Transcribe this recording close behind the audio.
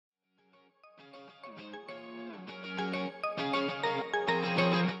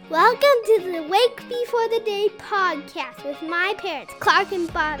Welcome to the Wake Before the Day podcast with my parents, Clark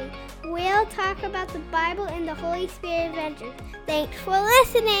and Bobby. We'll talk about the Bible and the Holy Spirit adventures. Thanks for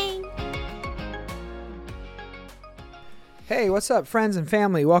listening. Hey, what's up, friends and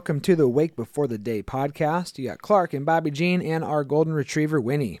family? Welcome to the Wake Before the Day podcast. You got Clark and Bobby Jean and our golden retriever,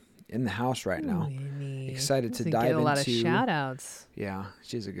 Winnie, in the house right now. Winnie. Excited to dive into... a lot of shout-outs. Yeah,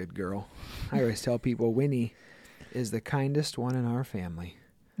 she's a good girl. I always tell people Winnie is the kindest one in our family.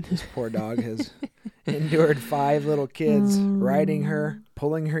 This poor dog has endured 5 little kids riding her,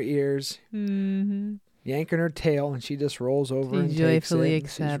 pulling her ears, yanking her tail, and she just rolls over and joyfully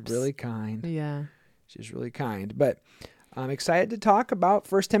takes it. accepts. She's really kind. Yeah. She's really kind. But I'm excited to talk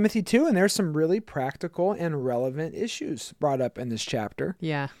about 1 Timothy 2, and there's some really practical and relevant issues brought up in this chapter.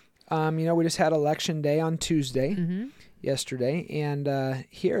 Yeah. We just had Election Day on Tuesday, yesterday, and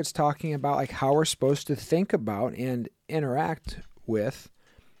here it's talking about like how we're supposed to think about and interact with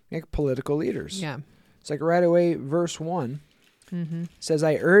political leaders. Yeah. It's like right away, verse 1 says,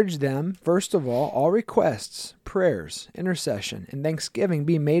 I urge them, first of all requests, prayers, intercession, and thanksgiving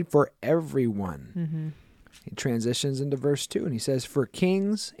be made for everyone. He transitions into verse 2, and he says, for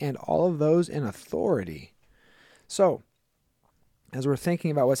kings and all of those in authority. So, as we're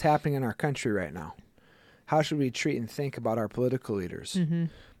thinking about what's happening in our country right now, how should we treat and think about our political leaders?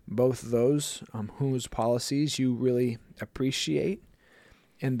 Both those whose policies you really appreciate,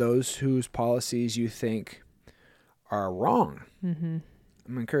 and those whose policies you think are wrong. I'm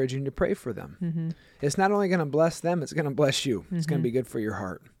encouraging you to pray for them. It's not only going to bless them, it's going to bless you. It's going to be good for your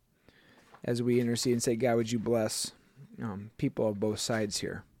heart. As we intercede and say, God, would you bless people of both sides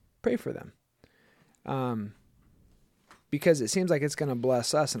here? Pray for them. Because it seems like it's going to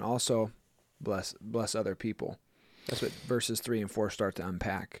bless us and also bless other people. That's what verses 3 and 4 start to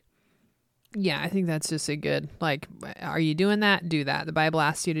unpack. Yeah, I think that's just a good, are you doing that? Do that. The Bible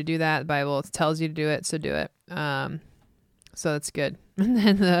asks you to do that. The Bible tells you to do it, so do it. So that's good. And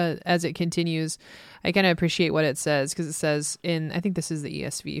then as it continues, I kind of appreciate what it says, because it says I think this is the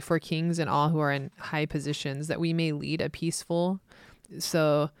ESV, for kings and all who are in high positions, that we may lead a peaceful,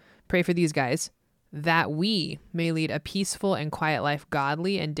 so pray for these guys, that we may lead a peaceful and quiet life,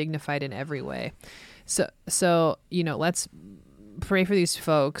 godly and dignified in every way. So let's pray for these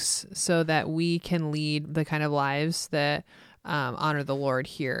folks so that we can lead the kind of lives that honor the Lord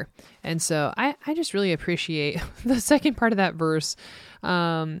here. And so I just really appreciate the second part of that verse.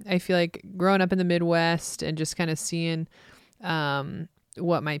 I feel like growing up in the Midwest and just kind of seeing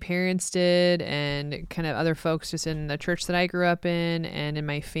what my parents did and kind of other folks just in the church that I grew up in and in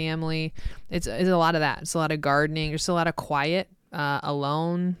my family, it's a lot of that. It's a lot of gardening. There's a lot of quiet,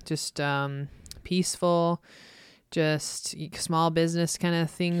 alone, just peaceful, just small business kind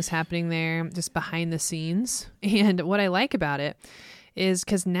of things happening there, just behind the scenes. And what I like about it is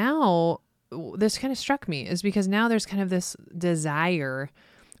because now this kind of struck me is because now there's kind of this desire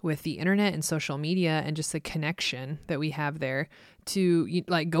with the internet and social media and just the connection that we have there to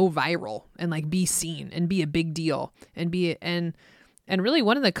go viral and be seen and be a big deal and and really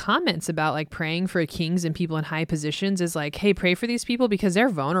one of the comments about praying for kings and people in high positions is hey, pray for these people because they're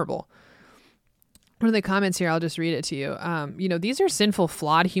vulnerable. One of the comments here, I'll just read it to you. These are sinful,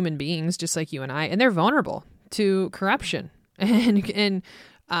 flawed human beings, just like you and I, and they're vulnerable to corruption. And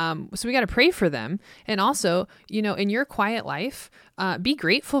so we got to pray for them. And also, in your quiet life, be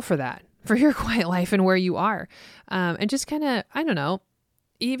grateful for that, for your quiet life and where you are. And just kind of, I don't know,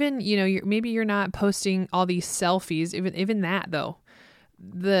 even, maybe you're not posting all these selfies, even that though.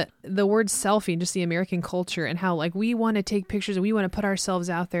 The word selfie and just the American culture and how we want to take pictures and we want to put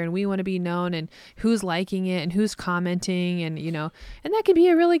ourselves out there and we want to be known and who's liking it and who's commenting and and that can be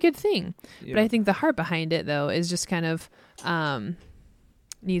a really good thing. Yeah. But I think the heart behind it though is just kind of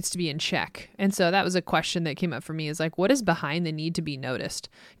needs to be in check. And so that was a question that came up for me is what is behind the need to be noticed?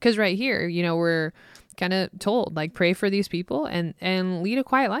 Because right here, we're kind of told pray for these people and lead a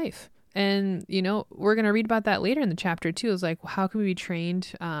quiet life. And, we're going to read about that later in the chapter too. Is how can we be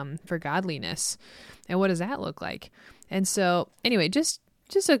trained for godliness and what does that look like? And so anyway, just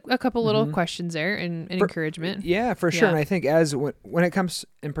a couple little questions there and encouragement. Yeah, for sure. Yeah. And I think when it comes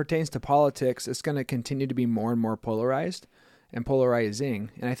and pertains to politics, it's going to continue to be more and more polarized and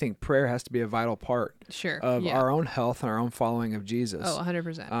polarizing. And I think prayer has to be a vital part of our own health and our own following of Jesus. Oh,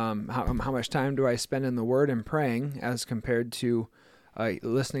 100%. How much time do I spend in the Word and praying as compared to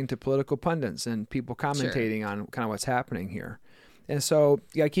listening to political pundits and people commentating on kind of what's happening here. And so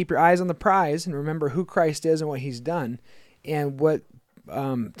you got to keep your eyes on the prize and remember who Christ is and what he's done. And what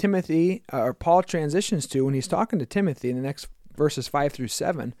Paul transitions to when he's talking to Timothy in the next verses 5 through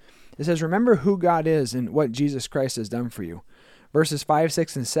 7, it says, remember who God is and what Jesus Christ has done for you. Verses 5,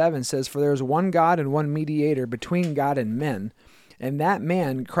 6, and 7 says, "For there is one God and one mediator between God and men, and that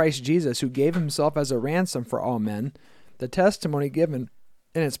man, Christ Jesus, who gave himself as a ransom for all men, the testimony given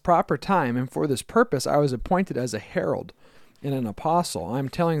in its proper time, and for this purpose I was appointed as a herald and an apostle. I am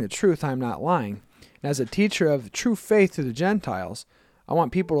telling the truth, I am not lying. And as a teacher of true faith to the Gentiles, I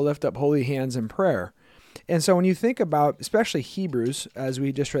want people to lift up holy hands in prayer." And so when you think about, especially Hebrews, as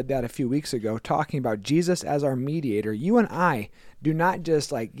we just read that a few weeks ago, talking about Jesus as our mediator, you and I do not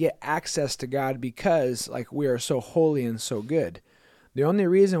just get access to God because we are so holy and so good. The only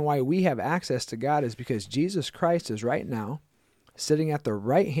reason why we have access to God is because Jesus Christ is right now sitting at the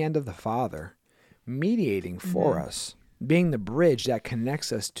right hand of the Father, mediating for us, being the bridge that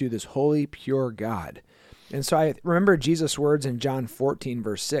connects us to this holy, pure God. And so I remember Jesus' words in John 14,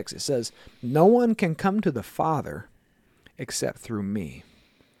 verse 6. It says, "No one can come to the Father except through me."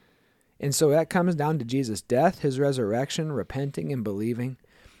 And so that comes down to Jesus' death, his resurrection, repenting and believing.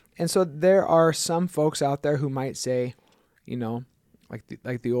 And so there are some folks out there who might say,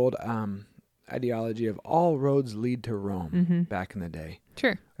 like the old ideology of all roads lead to Rome back in the day.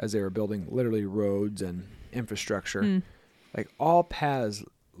 Sure. As they were building literally roads and infrastructure. All paths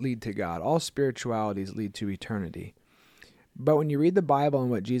lead to God. All spiritualities lead to eternity. But when you read the Bible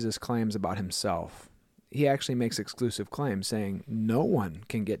and what Jesus claims about himself, he actually makes exclusive claims saying no one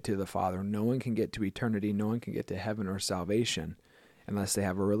can get to the Father, no one can get to eternity, no one can get to heaven or salvation unless they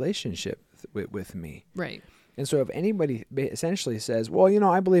have a relationship with me. Right. And so if anybody essentially says, well,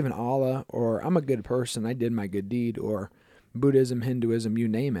 I believe in Allah, or I'm a good person, I did my good deed, or Buddhism, Hinduism, you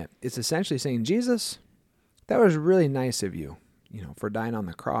name it, it's essentially saying, Jesus, that was really nice of you, for dying on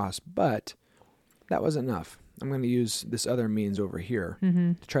the cross, but that wasn't enough. I'm going to use this other means over here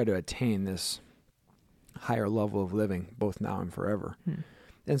to try to attain this higher level of living, both now and forever.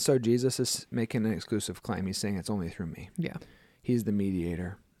 And so Jesus is making an exclusive claim. He's saying it's only through me. Yeah. He's the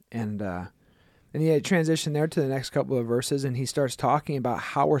mediator. And he had transitioned there to the next couple of verses, and he starts talking about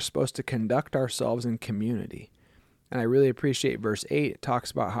how we're supposed to conduct ourselves in community. And I really appreciate verse 8. It talks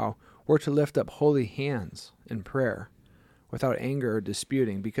about how we're to lift up holy hands in prayer without anger or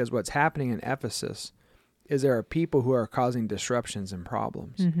disputing, because what's happening in Ephesus is there are people who are causing disruptions and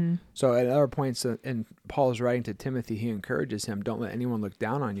problems. So at other points in Paul's writing to Timothy, he encourages him, don't let anyone look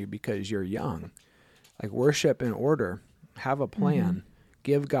down on you because you're young. Worship in order, have a plan,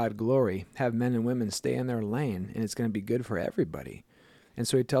 give God glory, have men and women stay in their lane, and it's going to be good for everybody. And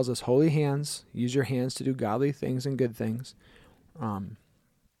so he tells us, holy hands, use your hands to do godly things and good things, and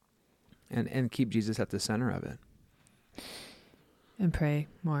keep Jesus at the center of it. And pray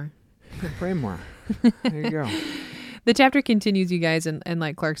more. Pray more. There you go. The chapter continues, you guys, and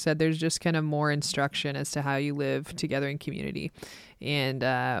like Clark said, there's just kind of more instruction as to how you live together in community. And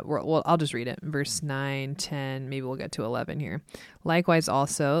I'll just read it. Verse 9, 10, maybe we'll get to 11 here. "Likewise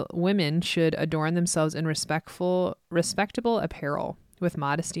also, women should adorn themselves in respectable apparel, with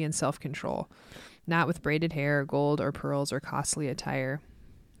modesty and self-control, not with braided hair, gold or pearls, or costly attire,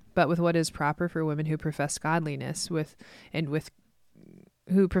 but with what is proper for women who profess godliness with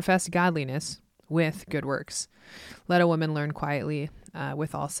good works. Let a woman learn quietly,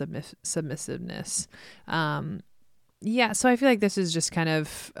 with all submissiveness." So I feel like this is just kind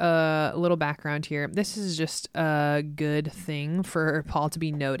of a little background here. This is just a good thing for Paul to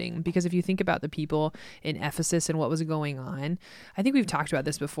be noting, because if you think about the people in Ephesus and what was going on, I think we've talked about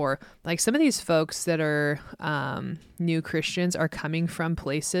this before. Some of these folks that are new Christians are coming from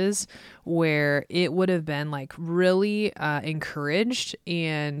places where it would have been really encouraged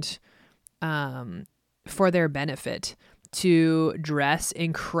and for their benefit to dress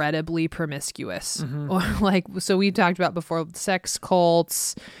incredibly promiscuous. Or so we talked about before, sex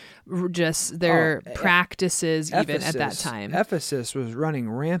cults, just their practices even at that time. Ephesus was running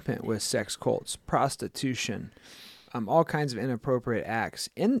rampant with sex cults, prostitution, all kinds of inappropriate acts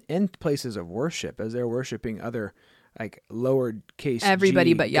in places of worship, as they're worshiping other lowercase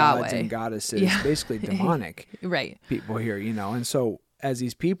everybody G but gods Yahweh and goddesses, basically demonic right people here, And so as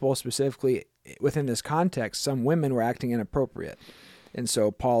these people, specifically within this context, some women were acting inappropriate. And so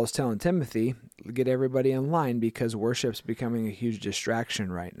Paul is telling Timothy, get everybody in line, because worship's becoming a huge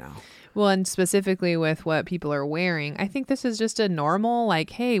distraction right now. Well, and specifically with what people are wearing, I think this is just a normal,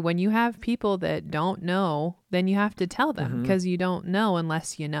 hey, when you have people that don't know, then you have to tell them, because you don't know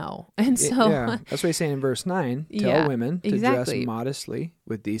unless you know. And so that's what he's saying in verse 9. Tell women to dress modestly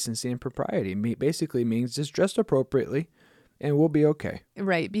with decency and propriety. Basically means just dress appropriately, and we'll be okay.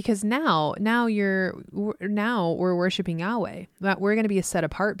 Right, because now we're worshiping Yahweh. We're going to be a set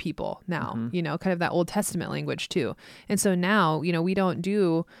apart people now, kind of that Old Testament language too. And so now, we don't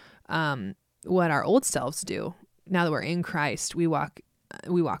do what our old selves do. now that we're in Christ, we walk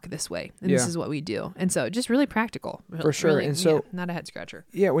this way, and this is what we do. And so just really practical. For sure. Really, and so not a head scratcher.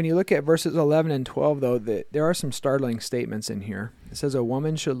 Yeah, when you look at verses 11 and 12, though, there are some startling statements in here. It says, a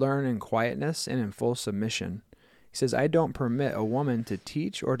woman should learn in quietness and in full submission. He says, I don't permit a woman to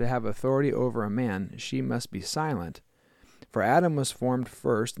teach or to have authority over a man. She must be silent. For Adam was formed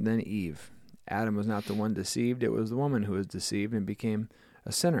first, then Eve. Adam was not the one deceived. It was the woman who was deceived and became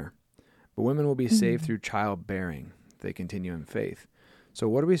a sinner. But women will be saved through childbearing if they continue in faith. So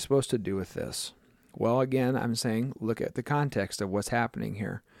what are we supposed to do with this? Well, again, I'm saying look at the context of what's happening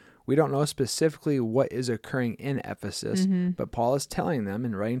here. We don't know specifically what is occurring in Ephesus, but Paul is telling them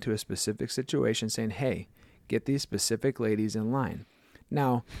and writing to a specific situation saying, hey, get these specific ladies in line.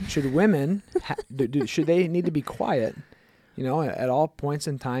 Now, should women, should they need to be quiet, at all points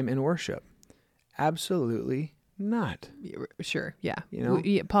in time in worship? Absolutely not. Sure, yeah.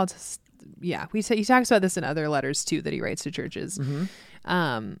 Paul, he talks about this in other letters too that he writes to churches.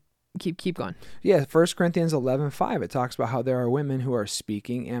 Keep going. Yeah, 1 Corinthians 11:5, it talks about how there are women who are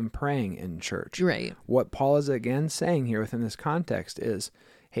speaking and praying in church. Right. What Paul is again saying here within this context is,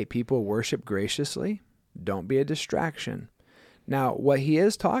 hey, people, worship graciously. Don't be a distraction. Now, what he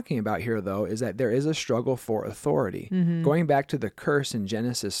is talking about here, though, is that there is a struggle for authority. Going back to the curse in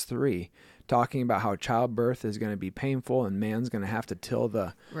Genesis 3, talking about how childbirth is going to be painful and man's going to have to till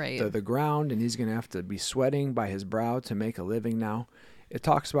the ground and he's going to have to be sweating by his brow to make a living now. It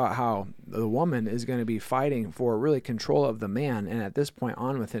talks about how the woman is going to be fighting for really control of the man, and at this point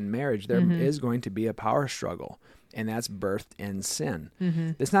on within marriage, there is going to be a power struggle, and that's birthed in sin.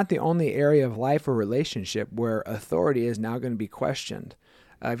 It's not the only area of life or relationship where authority is now going to be questioned.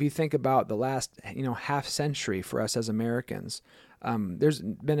 If you think about the last half century for us as Americans, there's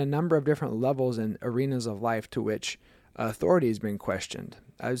been a number of different levels and arenas of life to which authority has been questioned.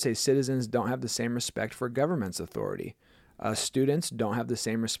 I would say citizens don't have the same respect for government's authority. Students don't have the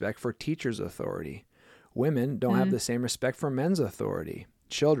same respect for teachers' authority. Women don't have the same respect for men's authority.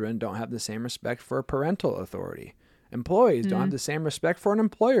 Children don't have the same respect for parental authority. Employees don't have the same respect for an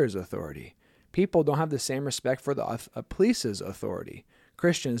employer's authority. People don't have the same respect for the police's authority.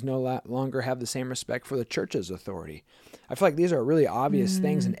 Christians no longer have the same respect for the church's authority. I feel like these are really obvious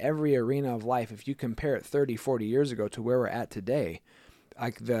things in every arena of life. If you compare it 30, 40 years ago to where we're at today,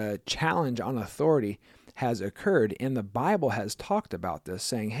 like the challenge on authority has occurred, and the Bible has talked about this,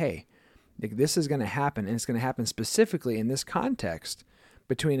 saying, hey, this is going to happen, and it's going to happen specifically in this context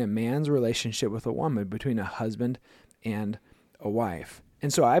between a man's relationship with a woman, between a husband and a wife.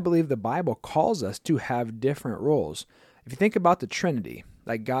 And so I believe the Bible calls us to have different roles. If you think about the Trinity,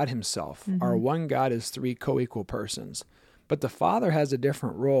 like God himself, our one God is three co-equal persons, but the Father has a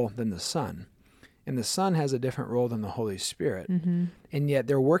different role than the Son. And the Son has a different role than the Holy Spirit. And yet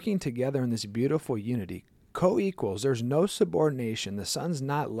they're working together in this beautiful unity. Co-equals, there's no subordination. The Son's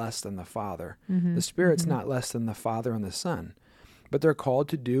not less than the Father. The Spirit's not less than the Father and the Son. But they're called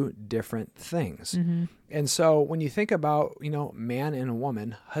to do different things. And so when you think about, man and a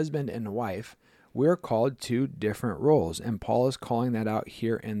woman, husband and a wife, we're called to different roles. And Paul is calling that out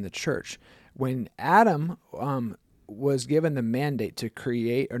here in the church. When Adam was given the mandate to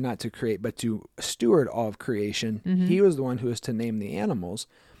create, or not to create, but to steward all of creation, he was the one who was to name the animals.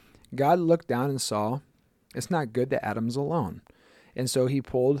 God looked down and saw, it's not good that Adam's alone. And so he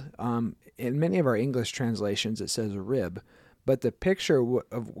pulled, in many of our English translations, it says rib. But the picture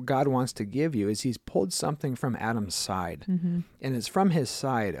of God wants to give you is he's pulled something from Adam's side. And it's from his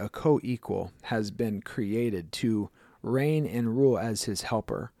side, a co-equal has been created to reign and rule as his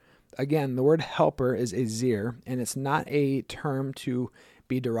helper. Again, the word helper is ezer, and it's not a term to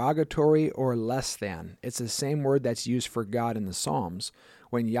be derogatory or less than. It's the same word that's used for God in the Psalms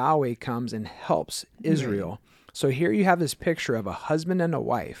when Yahweh comes and helps Israel. So here you have this picture of a husband and a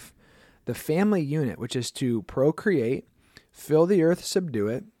wife, the family unit, which is to procreate, fill the earth, subdue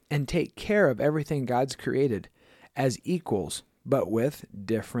it, and take care of everything God's created as equals, but with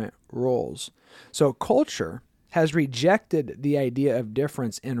different roles. So culture has rejected the idea of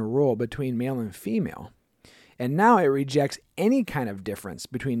difference in role between male and female. And now it rejects any kind of difference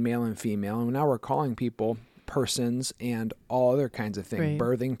between male and female. And now we're calling people persons and all other kinds of things,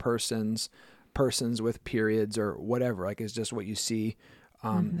 birthing persons, persons with periods or whatever. Like it's just what you see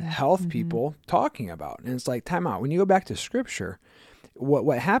health people talking about. And it's like, time out. When you go back to Scripture,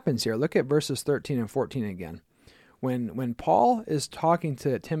 what happens here, look at verses 13 and 14 again. When Paul is talking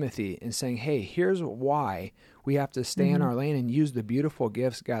to Timothy and saying, hey, here's why we have to stay in our lane and use the beautiful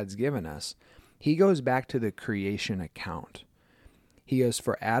gifts God's given us, he goes back to the creation account. He goes,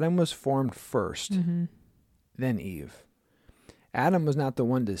 for Adam was formed first, then Eve. Adam was not the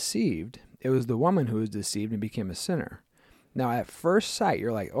one deceived. it was the woman who was deceived and became a sinner. Now, at first sight,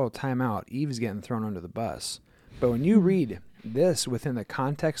 you're like, oh, time out. Eve's getting thrown under the bus. But when you read this within the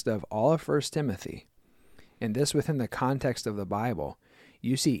context of all of 1 Timothy, and this within the context of the Bible,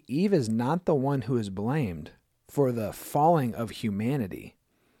 you see Eve is not the one who is blamed for the falling of humanity.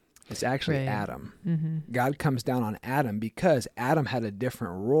 It's actually Adam. Mm-hmm. God comes down on Adam because Adam had a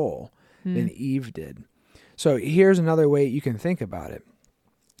different role than Eve did. So here's another way you can think about it.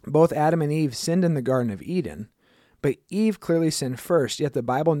 Both Adam and Eve sinned in the Garden of Eden, but Eve clearly sinned first, yet the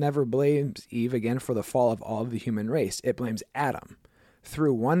Bible never blames Eve again for the fall of all of the human race. It blames Adam.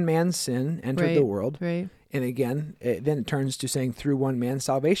 Through one man's sin entered the world. Right. And again, then it turns to saying through one man,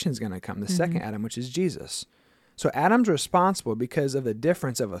 salvation is going to come, the second Adam, which is Jesus. So Adam's responsible because of the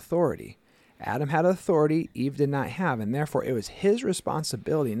difference of authority. Adam had authority, Eve did not have, and therefore it was his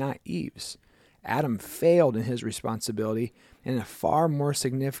responsibility, not Eve's. Adam failed in his responsibility in a far more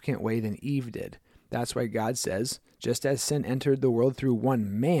significant way than Eve did. That's why God says, just as sin entered the world through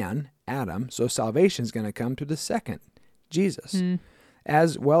one man, Adam, so salvation is going to come through the second, Jesus.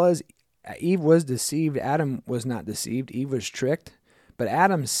 As well as Eve was deceived, Adam was not deceived. Eve was tricked. But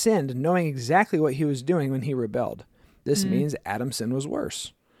Adam sinned knowing exactly what he was doing when he rebelled. This means Adam's sin was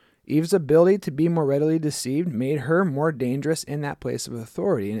worse. Eve's ability to be more readily deceived made her more dangerous in that place of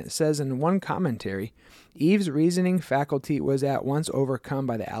authority. And it says in one commentary, Eve's reasoning faculty was at once overcome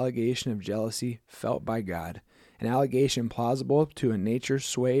by the allegation of jealousy felt by God, an allegation plausible to a nature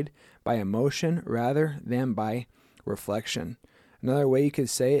swayed by emotion rather than by reflection. Another way you could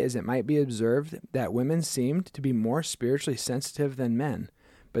say it is it might be observed that women seemed to be more spiritually sensitive than men,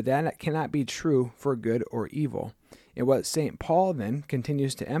 but that cannot be true for good or evil. And what St. Paul then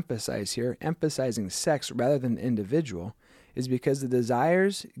continues to emphasize here, emphasizing sex rather than the individual, is because the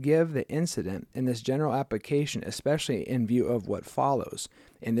desires give the incident in this general application, especially in view of what follows.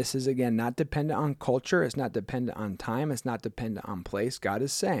 And this is, again, not dependent on culture. It's not dependent on time. It's not dependent on place. God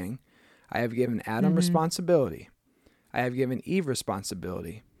is saying, I have given Adam responsibility. I have given Eve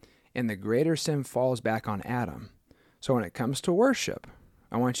responsibility. And the greater sin falls back on Adam. So when it comes to worship,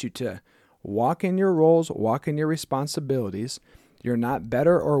 I want you to walk in your roles, walk in your responsibilities. You're not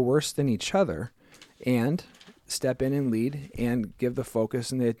better or worse than each other. And step in and lead and give the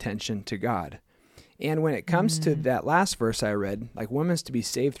focus and the attention to God. And when it comes to that last verse I read, like women's to be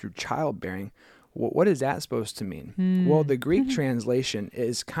saved through childbearing, what is that supposed to mean? Well, the Greek translation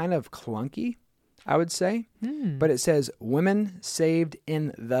is kind of clunky, I would say, but it says women saved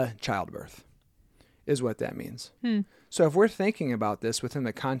in the childbirth is what that means. So if we're thinking about this within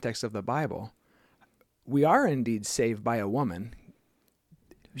the context of the Bible, we are indeed saved by a woman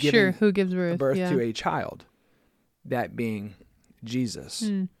giving who gives birth to a child, that being Jesus.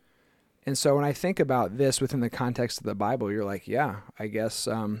 And so when I think about this within the context of the Bible, you're like, yeah, I guess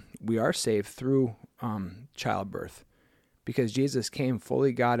we are saved through childbirth because Jesus came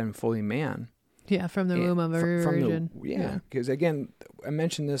fully God and fully man. Yeah, from the womb of a virgin. Yeah, because again, I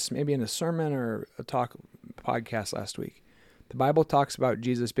mentioned this maybe in a sermon or a podcast last week. The Bible talks about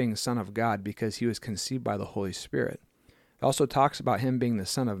Jesus being the Son of God because he was conceived by the Holy Spirit. It also talks about him being the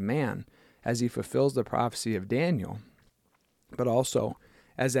Son of Man as he fulfills the prophecy of Daniel, but also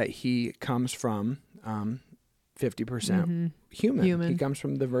as that he comes from 50% human. He comes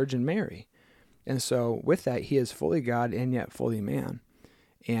from the Virgin Mary. And so with that, he is fully God and yet fully man.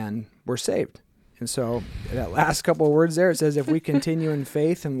 And we're saved. And so that last couple of words there, it says, if we continue in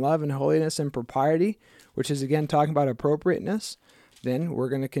faith and love and holiness and propriety, which is again talking about appropriateness, then we're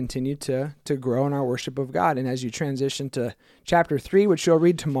going to continue to grow in our worship of God. And as you transition to chapter 3, which you'll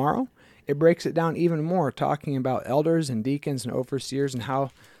read tomorrow, it breaks it down even more, talking about elders and deacons and overseers and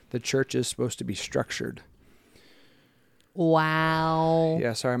how the church is supposed to be structured. Wow.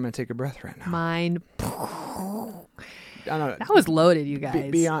 Yeah, sorry, I'm going to take a breath right now. Mind. That was loaded, you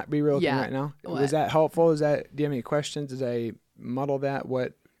guys. Be real with me right now. What? Was that helpful? Do you have any questions? Did I muddle that?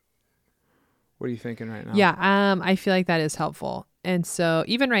 What are you thinking right now? Yeah, I feel like that is helpful. And so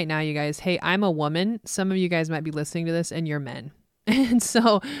even right now, you guys, hey, I'm a woman. Some of you guys might be listening to this and you're men. And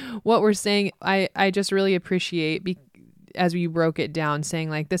so what we're saying, I just really appreciate as we broke it down, saying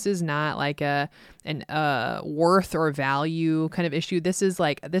like, this is not like an worth or value kind of issue. This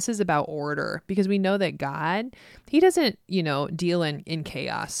is about order, because we know that God, he doesn't, deal in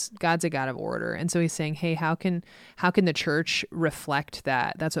chaos. God's a God of order. And so he's saying, hey, how can the church reflect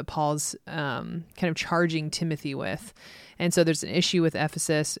that? That's what Paul's kind of charging Timothy with. And so there's an issue with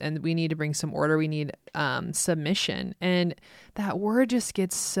Ephesus, and we need to bring some order. We need submission. And that word just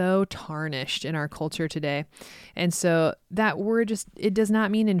gets so tarnished in our culture today. And so that word it does not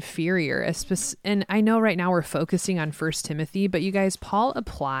mean inferior. and I know right now we're focusing on 1 Timothy, but you guys, Paul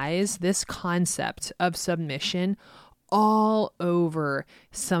applies this concept of submission all over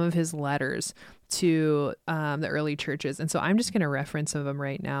some of his letters to the early churches. And so I'm just going to reference some of them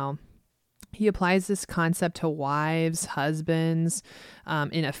right now. He applies this concept to wives, husbands,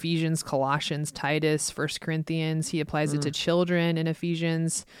 in Ephesians, Colossians, Titus, 1 Corinthians. He applies it to children in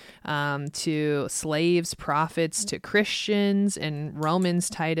Ephesians, to slaves, prophets, to Christians in Romans,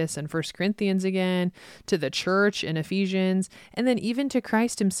 Titus, and 1 Corinthians again, to the church in Ephesians, and then even to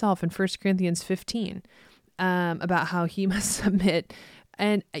Christ himself in 1 Corinthians 15, about how he must submit.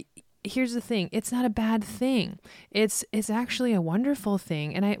 And here's the thing. It's not a bad thing. It's actually a wonderful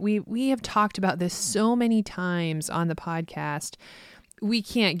thing. And we have talked about this so many times on the podcast. We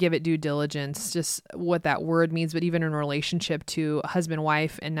can't give it due diligence, just what that word means, but even in relationship to husband,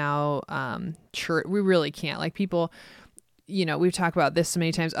 wife, and now church, we really can't. Like people, we've talked about this so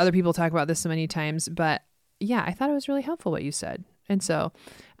many times. Other people talk about this so many times. But yeah, I thought it was really helpful what you said. And so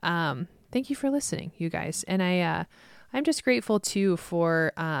thank you for listening, you guys. And I'm just grateful too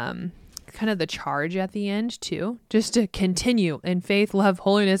for kind of the charge at the end too, just to continue in faith, love,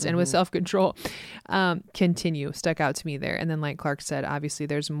 holiness, and with self-control. Continue stuck out to me there. And then like Clark said, obviously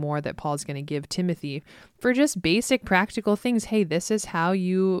there's more that Paul's going to give Timothy for just basic practical things. Hey, this is how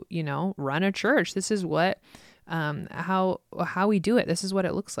you run a church. This is what, how we do it. This is what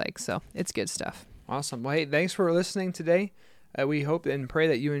it looks like. So it's good stuff. Awesome. Well, hey, thanks for listening today. We hope and pray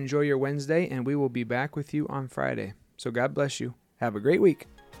that you enjoy your Wednesday, and we will be back with you on Friday. So God bless you. Have a great week.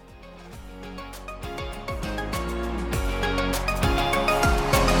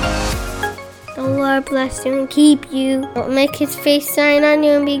 The Lord bless you and keep you. Don't make his face shine on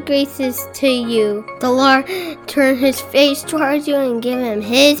you and be gracious to you. The Lord turn his face towards you and give him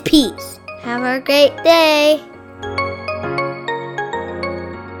his peace. Have a great day.